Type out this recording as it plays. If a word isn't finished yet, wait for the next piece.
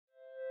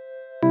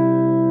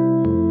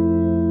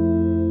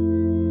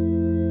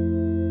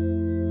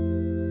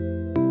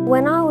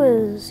When I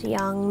was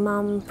young,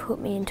 Mum put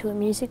me into a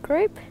music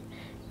group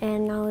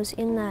and I was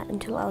in that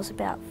until I was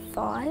about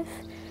 5,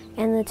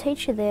 and the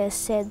teacher there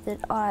said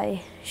that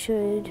I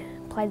should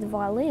play the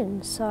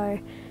violin, so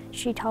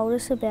she told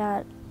us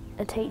about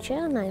a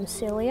teacher named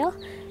Celia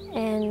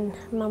and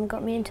Mum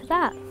got me into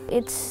that.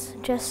 It's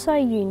just so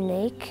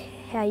unique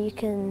how you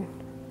can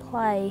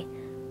play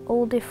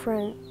all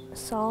different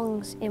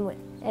songs in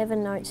whatever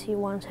notes you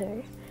want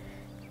to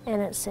and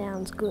it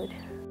sounds good.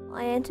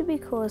 I entered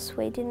because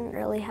we didn't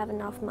really have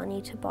enough money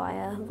to buy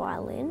a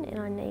violin and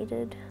I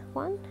needed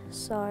one,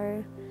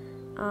 so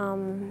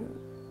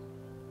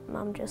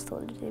Mum just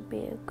thought it'd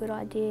be a good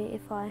idea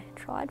if I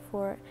tried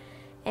for it,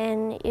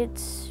 and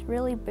it's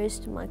really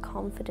boosted my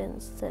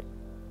confidence that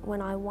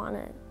when I won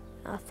it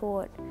I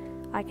thought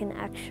I can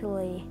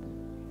actually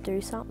do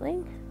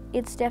something.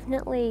 It's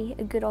definitely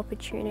a good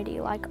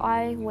opportunity. Like,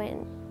 I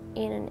went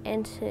in and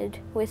entered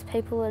with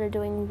people that are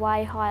doing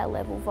way higher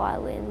level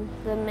violin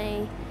than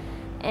me,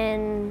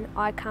 and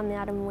I come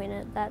out and win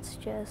it.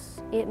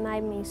 It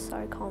made me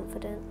so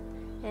confident,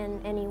 and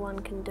anyone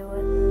can do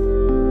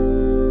it.